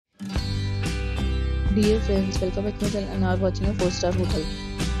Dear friends, welcome back to my channel and are watching a 4-star hotel.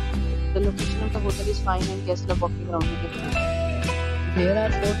 The location of the hotel is fine and guests love walking around in it. There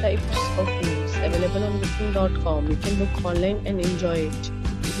are 4 types of rooms available on booking.com. You can book online and enjoy it.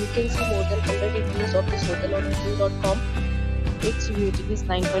 You can see more than 100 reviews of this hotel on booking.com. Its rating is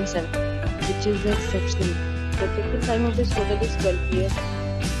 9.7, which is exceptional. The check-in time of this hotel is 12 p.m.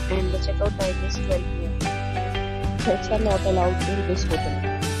 and the checkout time is 12 p.m. Pets are not allowed in this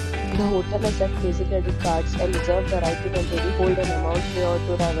hotel. The hotel accepts basic credit cards and reserves the right to temporarily hold an amount prior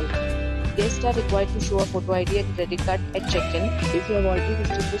to arrival. Guests are required to show a photo ID and credit card at check-in. If you have already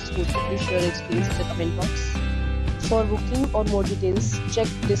visited this hotel, please share your experience in the comment box. For booking or more details, check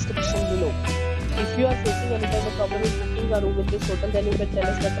description below. If you are facing any kind of problem in booking a room in this hotel, then you can tell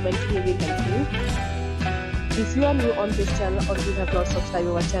us in the comment and we will help you. If you are new on this channel or you have not subscribed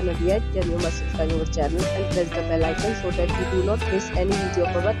our channel yet, then you must subscribe our channel and press the bell icon so that you do not miss any video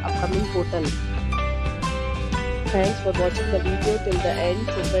of our upcoming hotel. Thanks for watching the video till the end.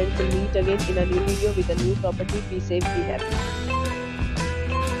 So friends, will meet again in a new video with a new property. Be safe, be happy.